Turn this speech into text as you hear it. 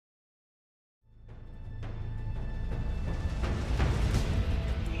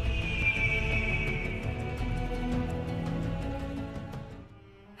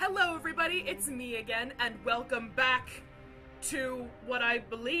everybody, it's me again, and welcome back to what I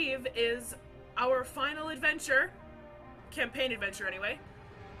believe is our final adventure, campaign adventure anyway,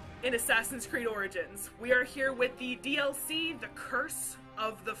 in Assassin's Creed Origins. We are here with the DLC, The Curse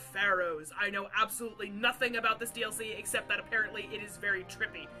of the Pharaohs. I know absolutely nothing about this DLC except that apparently it is very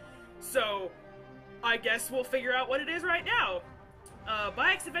trippy. So, I guess we'll figure out what it is right now.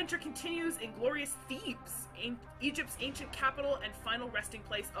 Bayek's adventure continues in glorious Thebes, Egypt's ancient capital and final resting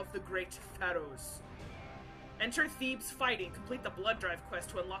place of the great Pharaohs. Enter Thebes fighting, complete the blood drive quest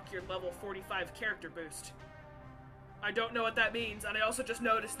to unlock your level 45 character boost. I don't know what that means, and I also just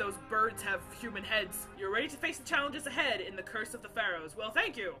noticed those birds have human heads. You're ready to face the challenges ahead in the Curse of the Pharaohs. Well,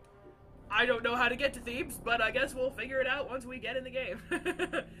 thank you! I don't know how to get to Thebes, but I guess we'll figure it out once we get in the game.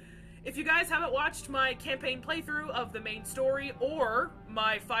 If you guys haven't watched my campaign playthrough of the main story, or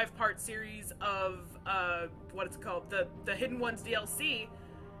my 5-part series of, what it's called, the Hidden Ones DLC,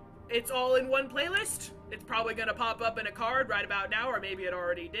 it's all in one playlist. It's probably gonna pop up in a card right about now, or maybe it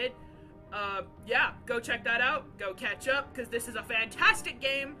already did. Yeah, go check that out, go catch up, because this is a fantastic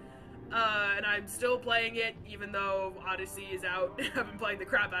game, and I'm still playing it, even though Odyssey is out. I've been playing the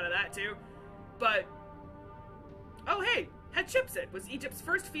crap out of that, too. But, oh hey! Hatshepsut was Egypt's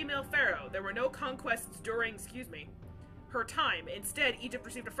first female pharaoh. There were no conquests during, her time. Instead, Egypt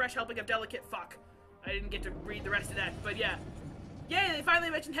received a fresh helping of delicate fuck. I didn't get to read the rest of that, but yeah. Yay, they finally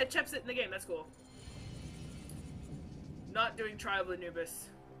mentioned Hatshepsut in the game, that's cool. Not doing Tribal Anubis.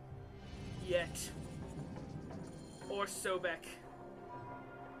 Yet. Or Sobek.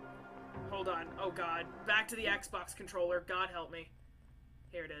 Hold on, oh god. Back to the Xbox controller, God help me.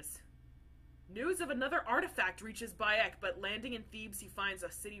 Here it is. News of another artifact reaches Bayek, but landing in Thebes, he finds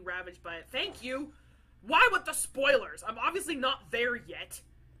a city ravaged by it. Thank you! Why with the spoilers? I'm obviously not there yet.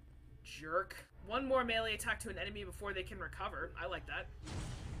 Jerk. One more melee attack to an enemy before they can recover. I like that.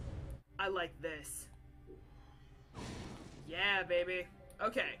 I like this. Yeah, baby.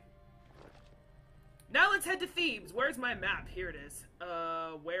 Okay. Now let's head to Thebes. Where's my map? Here it is.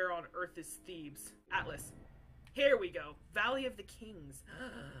 Where on earth is Thebes? Atlas. Here we go. Valley of the Kings.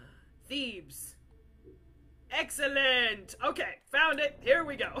 Thebes. Excellent! Okay, found it. Here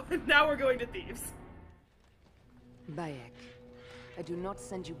we go. Now we're going to Thebes. Bayek, I do not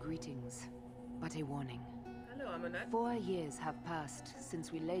send you greetings, but a warning. Hello, Amunet. 4 years have passed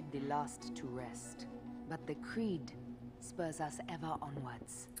since we laid the last to rest, but the creed spurs us ever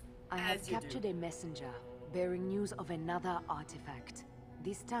onwards. I have captured a messenger bearing news of another artifact,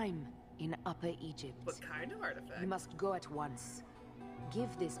 this time in Upper Egypt. What kind of artifact? You must go at once.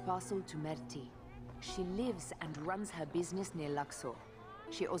 Give this parcel to Merti. She lives and runs her business near Luxor.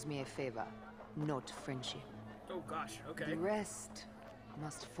 She owes me a favor, not friendship. Oh gosh, okay. The rest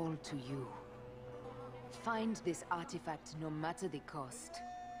must fall to you. Find this artifact no matter the cost.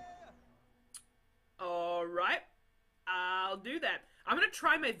 Alright. I'll do that. I'm gonna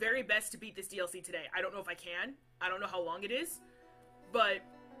try my very best to beat this DLC today. I don't know if I can. I don't know how long it is. But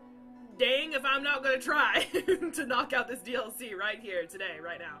dang if I'm not gonna try to knock out this DLC right here, today,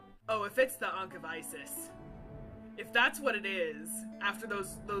 right now. Oh, if it's the Ankh of Isis. If that's what it is, after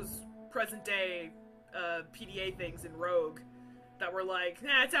those present day PDA things in Rogue that were like,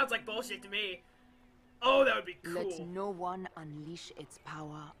 nah, it sounds like bullshit to me. Oh, that would be cool. Let no one unleash its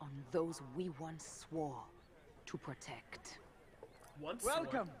power on those we once swore to protect.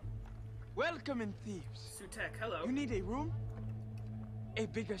 Welcome! Welcome in Thebes. Sutek, hello. You need a room? A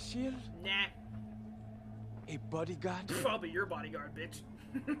bigger shield? Nah. A bodyguard? Probably your bodyguard, bitch.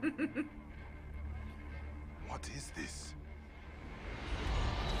 What is this?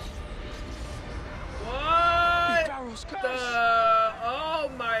 What? Pharaoh's curse! The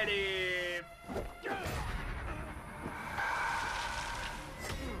almighty.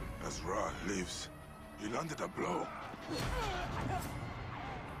 As Ra lives, he landed a blow.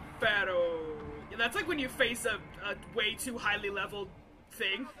 Pharaoh. Yeah, that's like when you face a way too highly leveled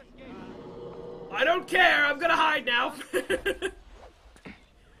thing. I don't care, I'm gonna hide now.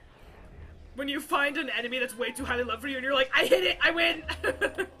 When you find an enemy that's way too highly leveled for you and you're like, I hit it, I win!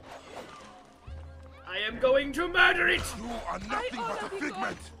 I am going to murder it! You are nothing but a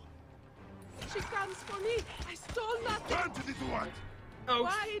figment! She comes for me! I stole nothing! Turn to this one! Oh,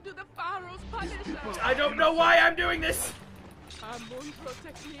 Why do the Pharaohs punish us? I don't know why I'm doing this! Amun,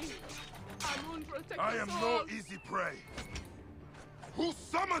 protect me! Amun, protect I us am all. no easy prey! Who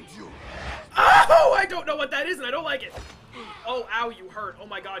summoned you? Oh, I don't know what that is and I don't like it. Oh, ow, you hurt. Oh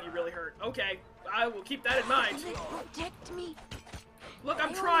my god, you really hurt. Okay, I will keep that in mind. Protect me! Look,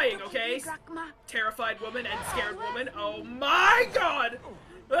 I'm trying, okay? Terrified woman and scared woman. Oh my god!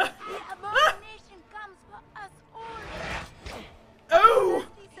 The abomination comes for us all. Oh!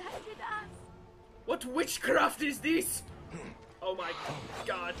 Decided What witchcraft is this? Oh my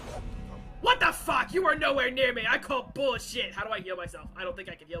god. What the fuck? You are nowhere near me. I call bullshit. How do I heal myself? I don't think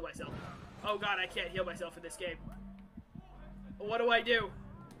I can heal myself. Oh god, I can't heal myself in this game. What do I do?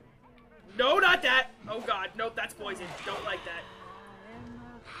 No, not that. Oh god, nope, that's poison. Don't like that.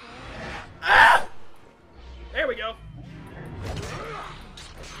 Ah! There we go.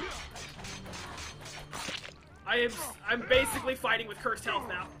 I'm basically fighting with cursed health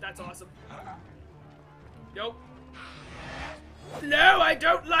now. That's awesome. Nope. No, I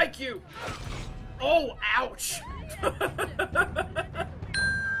don't like you. Oh, ouch.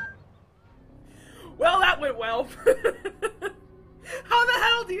 Well, that went well. How the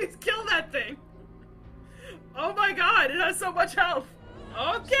hell do you kill that thing? Oh my god, it has so much health.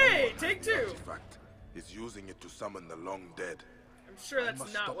 Okay, take two. Artifact is using it to summon the long dead. I'm sure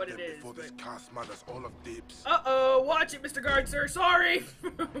that's not what it is. Before this cast smothers all of Thebes. Uh-oh, watch it, Mr. Guard, sir. Sorry.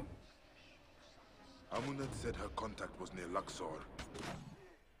 Amunet said her contact was near Luxor.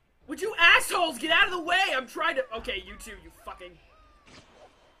 Would you assholes get out of the way? I'm trying to... Okay, you two, you fucking...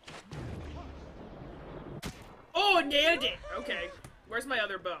 Oh, nailed it. Okay. Where's my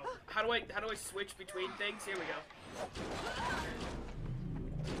other bow? How do I switch between things? Here we go.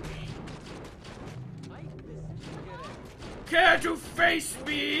 Care to face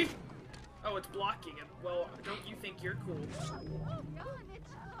me? Oh, it's blocking him. Well, don't you think you're cool?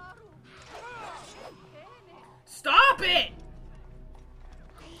 Stop it!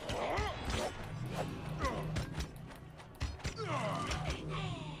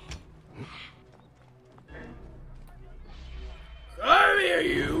 Come here,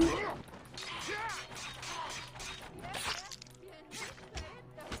 you!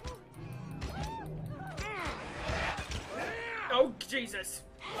 Oh, Jesus.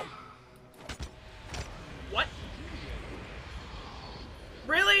 What?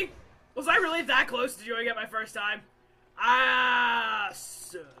 Really? Was I really that close to doing it my first time? Ah,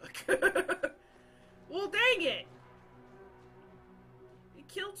 suck. Well, dang it. You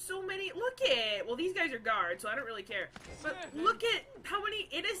killed so many. Look at. Well, these guys are guards, so I don't really care. But look at how many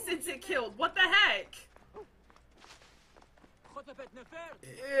innocents it killed. What the heck?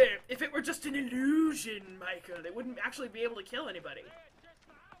 If it were just an illusion, Micah, they wouldn't actually be able to kill anybody.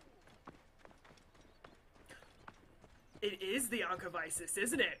 It is the Ankh of Isis,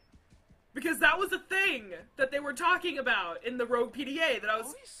 isn't it? Because that was a thing that they were talking about in the Rogue PDA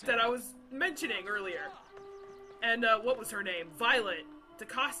that I was mentioning earlier. And what was her name? Violet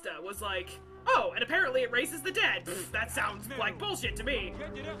DaCosta was like, oh, and apparently it raises the dead. Pfft, that sounds like bullshit to me.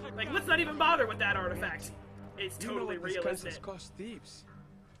 Like, let's not even bother with that artifact. It's totally real, isn't it? Cost Thebes.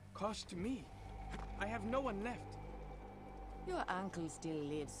 Cost to me. I have no one left. Your uncle still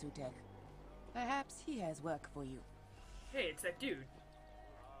lives, Sutek. Perhaps he has work for you. Hey, it's that dude.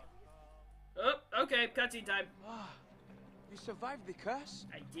 Oh, okay, cutscene time. Ah, you survived the curse?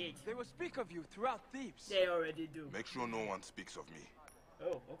 I did. They will speak of you throughout Thebes. They already do. Make sure no one speaks of me.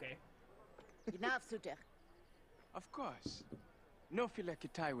 Oh, okay. Enough, Sutek. Of course. No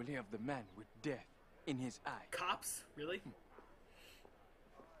Philakitai will hear of the man with death in his eye. Cops? Really?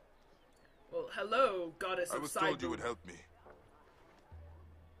 Well, hello, goddess I of was Sidon. told you would help me.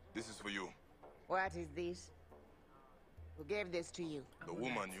 This is for you. What is this? Who gave this to you? The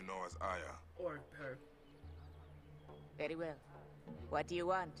woman you know as Aya. Or her. Very well. What do you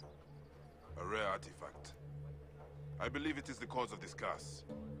want? A rare artifact. I believe it is the cause of this curse.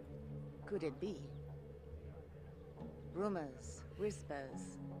 Could it be? Rumors,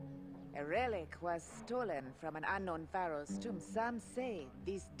 whispers. A relic was stolen from an unknown pharaoh's tomb. Some say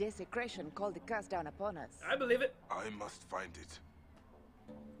this desecration called the curse down upon us. I believe it. I must find it.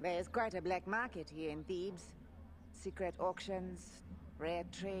 There's quite a black market here in Thebes. Secret auctions, rare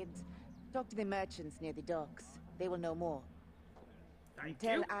trades. Talk to the merchants near the docks. They will know more. Thank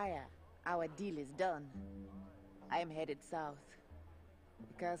Tell you. Aya our deal is done. I am headed south.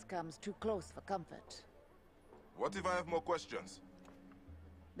 The curse comes too close for comfort. What if I have more questions?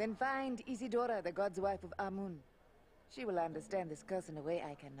 Then find Isidora, the god's wife of Amun. She will understand this curse in a way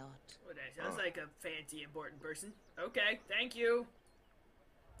I cannot. Well, that sounds like a fancy, important person. Okay, thank you.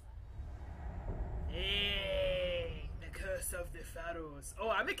 Hey, the curse of the Pharaohs. Oh,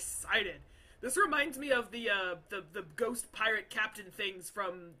 I'm excited. This reminds me of the ghost pirate captain things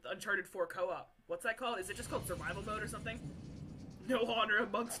from Uncharted 4 co-op. What's that called? Is it just called survival mode or something? No honor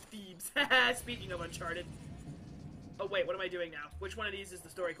amongst Thebes. Speaking of Uncharted. Oh wait, what am I doing now? Which one of these is the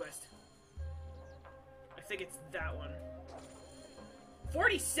story quest? I think it's that one.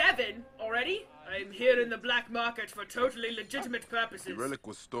 47 already? I'm here in the black market for totally legitimate purposes. The relic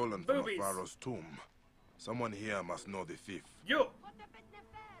was stolen from a Boobies. pharaoh's tomb. Someone here must know the thief. You!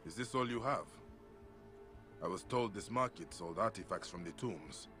 Is this all you have? I was told this market sold artifacts from the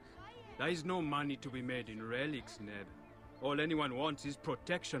tombs. There is no money to be made in relics, Neb. All anyone wants is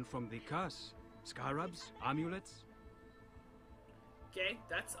protection from the curse. Scarabs, amulets. Okay,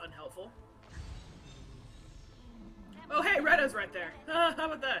 that's unhelpful. Oh, hey, Retta's right there. How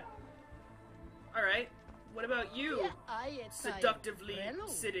about that? Alright, what about you, seductively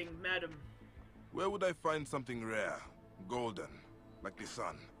sitting madam? Where would I find something rare, golden, like the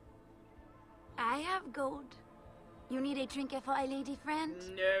sun? I have gold. You need a trinket for a lady friend?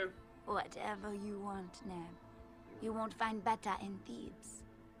 No. Whatever you want, Neb. You won't find better in Thebes.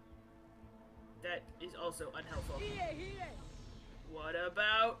 That is also unhelpful. What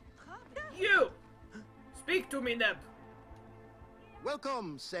about you? Speak to me, Neb.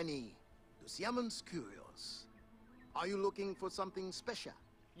 Welcome, Seni, to Siamon's Curios. Are you looking for something special?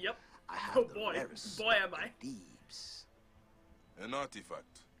 Yep. I have Oh the boy, rarest boy am I. Thebes. An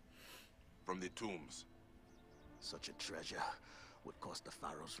artifact from the tombs. Such a treasure would cost the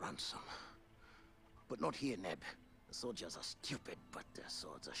Pharaohs ransom. But not here, Neb. The soldiers are stupid, but their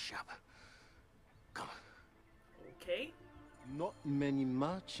swords are sharp. Come. Okay. Not many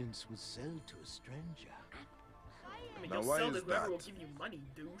merchants would sell to a stranger. I mean, Now, you'll why sell is to whoever that? will give you money,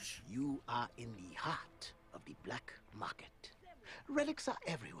 douche. You are in the heart of the black market. Relics are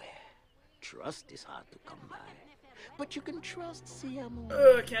everywhere. Trust is hard to come by. But you can trust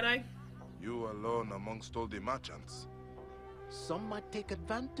Siamon. Can I? You alone amongst all the merchants. Some might take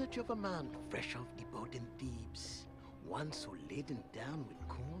advantage of a man fresh off the boat in Thebes. One so laden down with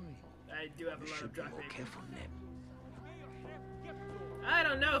coin. I do have a You lot should of be more dropping. careful, Neb. I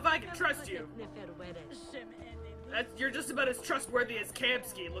don't know if I can trust you. You're just about as trustworthy as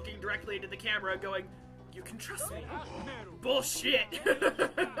Kamsky, looking directly into the camera going, you can trust me. Bullshit.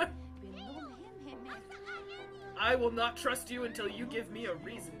 I will not trust you until you give me a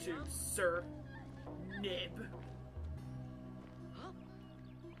reason to, sir. Neb.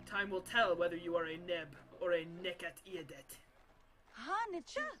 Time will tell whether you are a Neb or a Nekat Iadet.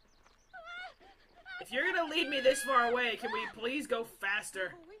 If you're gonna lead me this far away, can we please go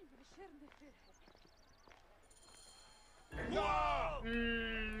faster?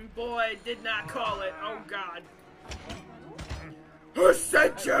 Boy, did not call it. Oh god. Who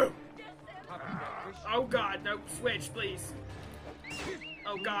sent you? Oh god, no, switch, please.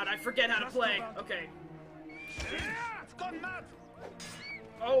 Oh god, I forget how to play. Okay.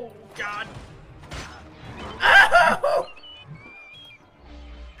 Oh god. Ow!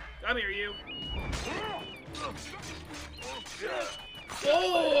 Come here, you.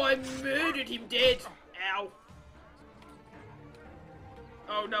 Oh, I murdered him dead. Ow.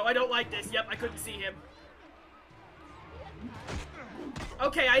 Oh no, I don't like this. Yep, I couldn't see him.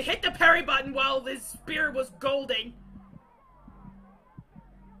 Okay, I hit the parry button while this spear was golding.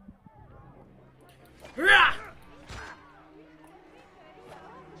 Rah!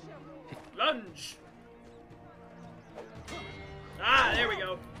 Lunge. Ah, there we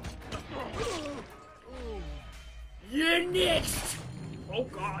go. You're next! Oh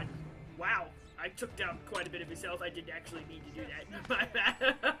god. Wow. I took down quite a bit of his health. I didn't actually need to do that. My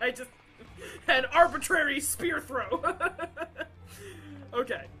bad. I just had arbitrary spear throw.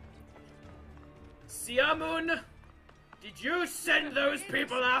 Okay. Siamun, did you send those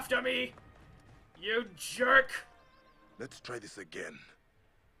people after me? You jerk! Let's try this again.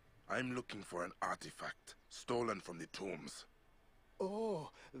 I'm looking for an artifact stolen from the tombs. Oh,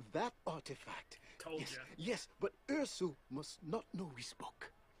 that artifact. Told yes, ya. yes, but Ursu must not know we spoke.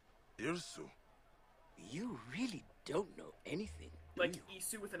 Irsu? You really don't know anything, do Like you?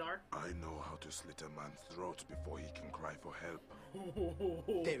 Isu with an R? I know how to slit a man's throat before he can cry for help.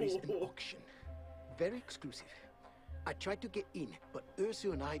 There is an auction. Very exclusive. I tried to get in, but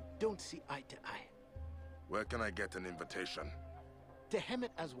Ursu and I don't see eye to eye. Where can I get an invitation?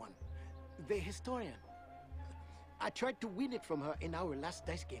 Tehemet as one. The historian. I tried to win it from her in our last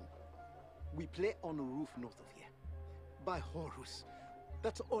dice game. We play on a roof north of here. By Horus.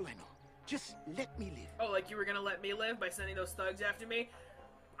 That's all I know. Just let me live. Oh, like you were gonna let me live by sending those thugs after me?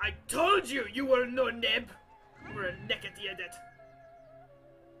 I told you you were no Neb! You were a Nekatiadet.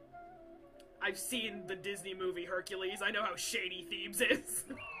 I've seen the Disney movie Hercules. I know how shady Thebes is.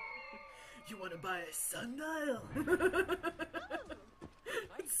 You wanna buy a sundial?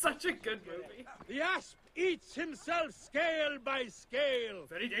 It's such a good movie. The asp eats himself scale by scale.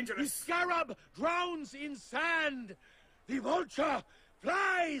 Very The dangerous. scarab drowns in sand. The vulture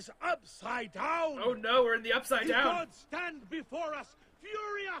flies upside down. Oh no, we're in the upside The down. gods stand before us,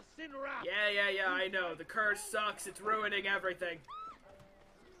 furious in wrath. Yeah, I know. The curse sucks. It's ruining everything.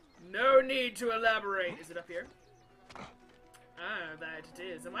 No need to elaborate. Is it up here? Ah, that it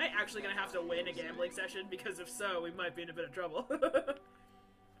is. Am I actually gonna have to win a gambling session? Because if so, we might be in a bit of trouble.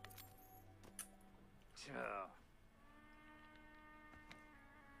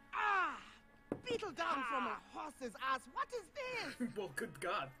 Ah! Beetle down from a horse's ass. What is this? Well, good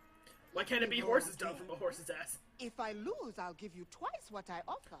God. Why can't it be horses down from a horse's ass? If I lose, I'll give you twice what I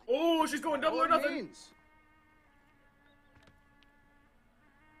offer. Oh, she's going double or nothing. Means.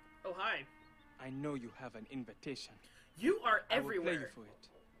 Oh, hi. I know you have an invitation. You are I will pay everywhere. you for it.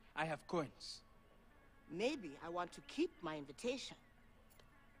 I have coins. Maybe I want to keep my invitation.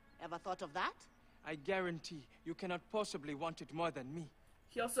 Ever thought of that? I guarantee you cannot possibly want it more than me.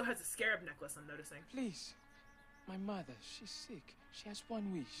 He also has a scarab necklace, I'm noticing. Please. My mother, she's sick. She has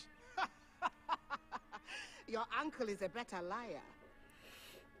one wish. Your uncle is a better liar.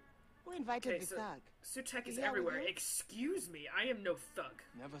 Who invited the thug? Sutek is Yeah, everywhere. will you? Excuse me, I am no thug.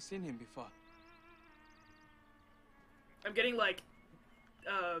 Never seen him before. I'm getting like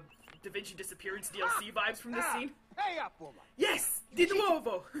Da Vinci Disappearance DLC vibes from this scene. Hey up, woman! Yes! Di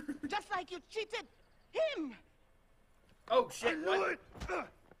nuovo! Just like you cheated him! Oh shit, what?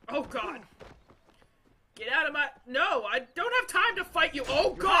 Oh god. Get out of my... No, I don't have time to fight you.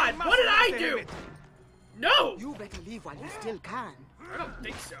 Oh god, what did I do? No! You better leave while you still can. I don't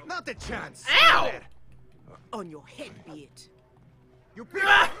think so. Not a chance! Ow! On your head be it. You picked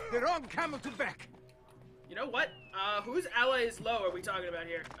Ah! the wrong camel to back! You know what? Whose ally is low are we talking about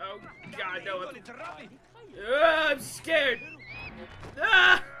here? Oh god, no. I'm scared.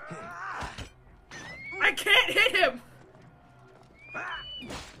 Ah! I can't hit him!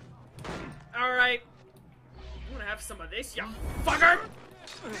 Alright. I'm gonna have some of this, you fucker!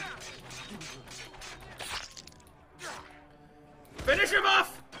 Finish him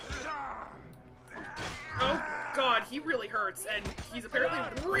off! Oh god, he really hurts, and he's apparently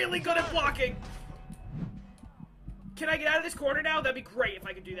really good at blocking. Can I get out of this corner now? That'd be great if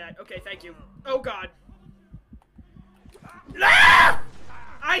I could do that. Okay, thank you. Oh god. Ah!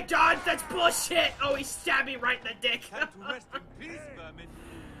 I dodged, that's bullshit! Oh, he stabbed me right in the dick.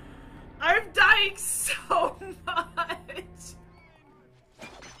 I'm dying so much!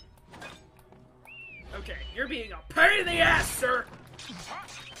 Okay, you're being a pain in the ass, sir!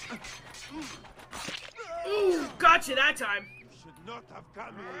 Ooh, gotcha that time! Should not have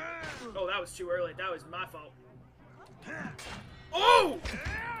come here. Oh, that was too early. That was my fault. Oh!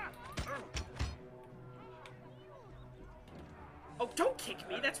 Oh, don't kick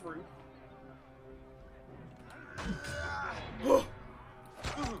me. That's rude.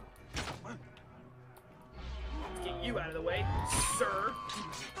 Let's get you out of the way, sir.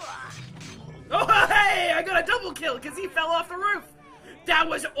 Oh, hey! I got a double kill because he fell off the roof. That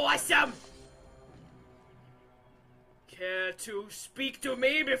was awesome. Care to speak to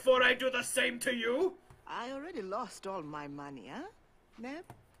me before I do the same to you? I already lost all my money, huh? Neb?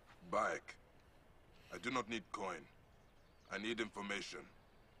 Back. I do not need coin. I need information.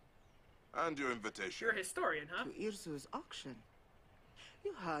 And your invitation. You're a historian, huh? To Irsu's auction.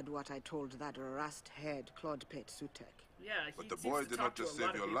 You heard what I told that rust-haired Claude-Pate Sutek. Yeah, But the boy did not just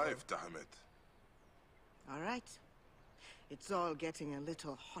save your life, damn it. All right. It's all getting a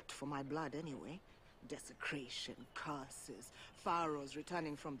little hot for my blood anyway. Desecration, curses, Pharaohs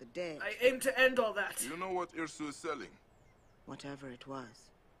returning from the dead. I aim to end all that. Do you know what Irsu is selling? Whatever it was,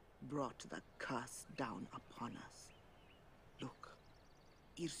 brought the curse down upon us. Look,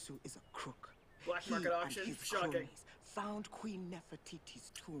 Irsu is a crook. Black He market and auction? his Shocking. cronies found Queen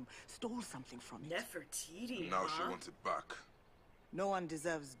Nefertiti's tomb, stole something from it. Nefertiti, Now huh? she wants it back. No one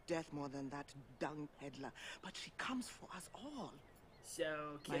deserves death more than that dung peddler, but she comes for us all. So,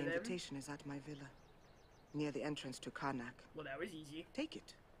 kill My him? invitation is at my villa, near the entrance to Karnak. Well, that was easy. Take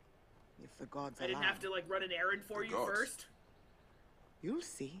it, if the gods I didn't allow. have to, like, run an errand for The you gods. first? You'll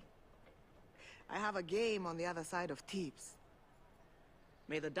see. I have a game on the other side of Thebes.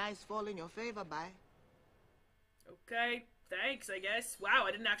 May the dice fall in your favor, bye. Okay, thanks, I guess. Wow,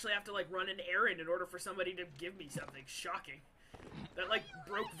 I didn't actually have to, like, run an errand in order for somebody to give me something. Shocking. That, like,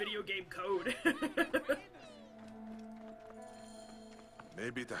 broke video game code.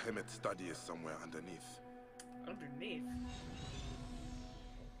 Maybe the Hemet study is somewhere underneath. Underneath?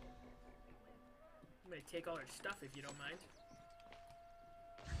 I'm gonna take all her stuff if you don't mind.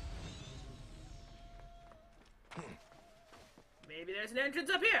 Maybe there's an entrance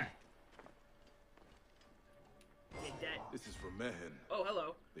up here. Take that. This is from Mehen, Oh,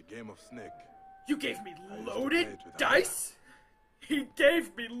 hello. the game of Snake. You gave me I used to loaded play it with dice? He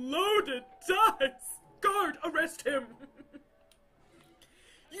gave me loaded dice! Guard, arrest him!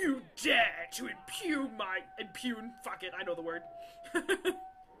 You dare to impugn my... Impugn? Fuck it, I know the word.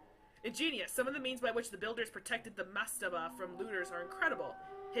 Ingenious. Some of the means by which the builders protected the mastaba from looters are incredible.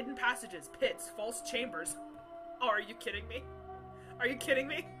 Hidden passages, pits, false chambers. Oh, are you kidding me? Are you kidding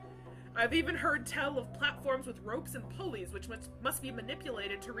me? I've even heard tell of platforms with ropes and pulleys which must be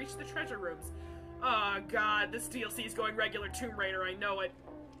manipulated to reach the treasure rooms. Oh god, this DLC is going regular Tomb Raider, I know it.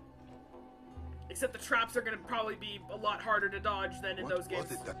 Except the traps are gonna probably be a lot harder to dodge than in those games.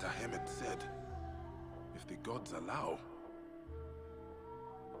 What was it that Tahemet said? If the gods allow...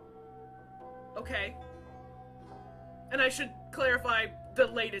 Okay. And I should clarify the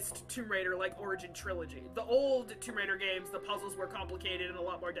latest Tomb Raider, like, Origin trilogy. The old Tomb Raider games, the puzzles were complicated and a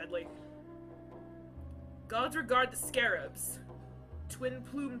lot more deadly. Gods regard the scarabs.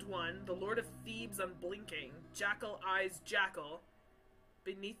 Twin-plumed one, the Lord of Thebes unblinking, jackal eyes jackal.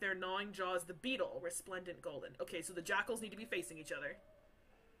 Beneath their gnawing jaws, the beetle, resplendent golden. Okay, so the jackals need to be facing each other.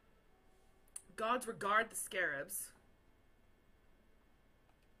 Gods regard the scarabs.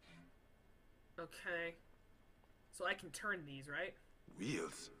 Okay. So I can turn these, right?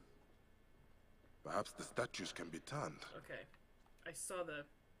 Wheels? Perhaps the statues can be turned. Okay. I saw the...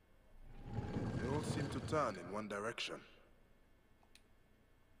 They all seem to turn in one direction.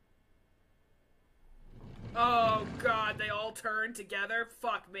 Oh god, they all turn together?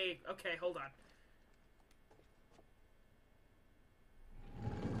 Fuck me. Okay, hold on.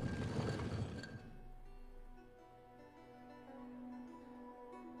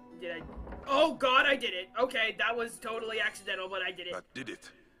 Did I... Oh god, I did it! Okay, that was totally accidental, but I did it. That did it.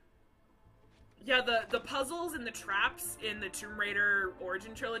 Yeah, the puzzles and the traps in the Tomb Raider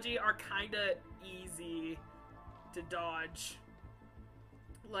Origin trilogy are kinda easy to dodge.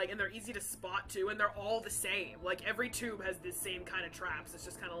 Like, and they're easy to spot too, and they're all the same. Like, every tube has the same kind of traps. It's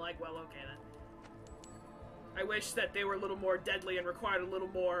just kind of like, well, okay then. I wish that they were a little more deadly and required a little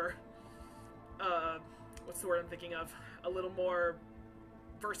more, what's the word I'm thinking of? A little more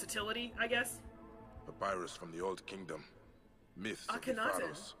versatility, I guess? Papyrus from the Old Kingdom. Myths of the Akhenaten.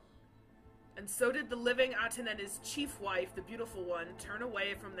 Pharaohs. And so did the living Aten and his chief wife, the beautiful one, turn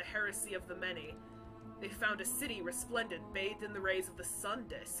away from the heresy of the many. They found a city resplendent, bathed in the rays of the sun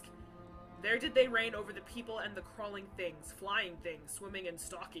disk. There did they reign over the people and the crawling things, flying things, swimming and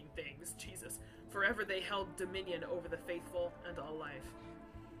stalking things. Jesus. Forever they held dominion over the faithful and all life.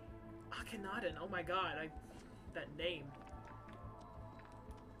 Akhenaten, oh my god, that name.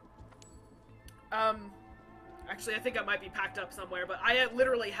 Actually, I think I might be packed up somewhere, but I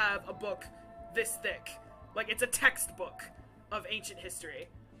literally have a book this thick. Like, it's a textbook of ancient history.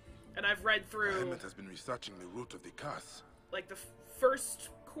 And I've read through... Tahemet has been researching the root of the curse. Like, the first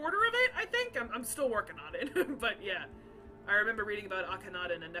quarter of it, I think? I'm still working on it. But, yeah. I remember reading about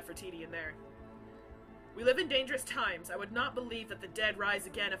Akhenaten and Nefertiti in there. We live in dangerous times. I would not believe that the dead rise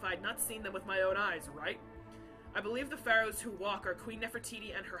again if I had not seen them with my own eyes, right? I believe the pharaohs who walk are Queen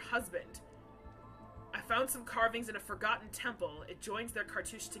Nefertiti and her husband. I found some carvings in a forgotten temple. It joins their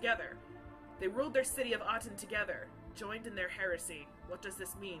cartouche together. They ruled their city of Aten together, joined in their heresy. What does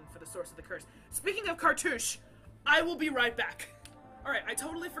this mean for the source of the curse? Speaking of cartouche, I will be right back. Alright, I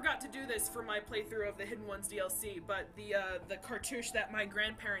totally forgot to do this for my playthrough of the Hidden Ones DLC, but the cartouche that my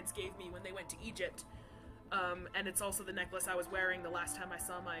grandparents gave me when they went to Egypt, and it's also the necklace I was wearing the last time I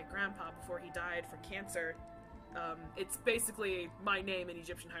saw my grandpa before he died from cancer. It's basically my name in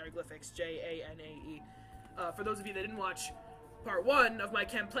Egyptian hieroglyphics, Janae. For those of you that didn't watch part 1 of my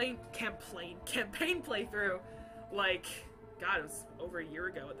campaign playthrough, like, God, it was over a year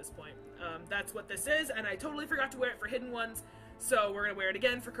ago at this point. That's what this is, and I totally forgot to wear it for Hidden Ones, so we're gonna wear it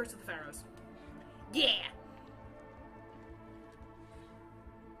again for Curse of the Pharaohs. Yeah!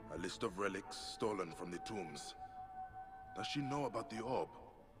 A list of relics stolen from the tombs. Does she know about the orb?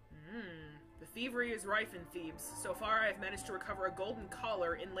 The thievery is rife in Thebes. So far, I have managed to recover a golden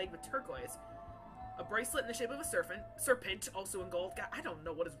collar inlaid with turquoise. A bracelet in the shape of a serpent, also in gold. God, I don't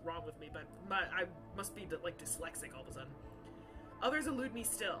know what is wrong with me, but I must be, like, dyslexic all of a sudden. Others elude me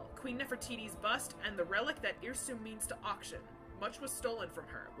still. Queen Nefertiti's bust and the relic that Irsum means to auction. Much was stolen from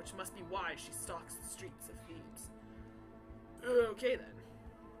her, which must be why she stalks the streets of Thebes. Okay, then.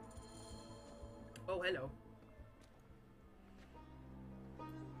 Oh, hello.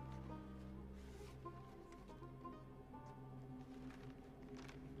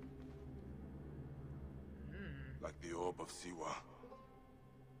 Like the orb of Siwa.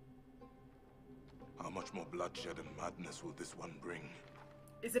 How much more bloodshed and madness will this one bring?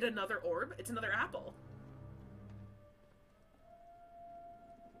 Is it another orb? It's another apple.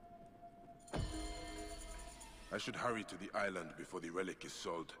 I should hurry to the island before the relic is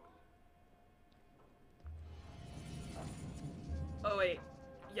sold. Oh, wait.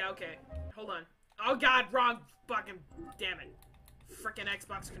 Yeah, okay. Hold on. Oh, God, wrong fucking... Damn it. frickin'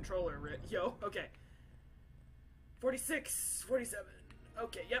 Xbox controller, yo. Okay. 46, 47.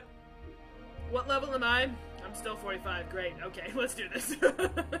 Okay, yep. What level am I? I'm still 45. Great. Okay, let's do this.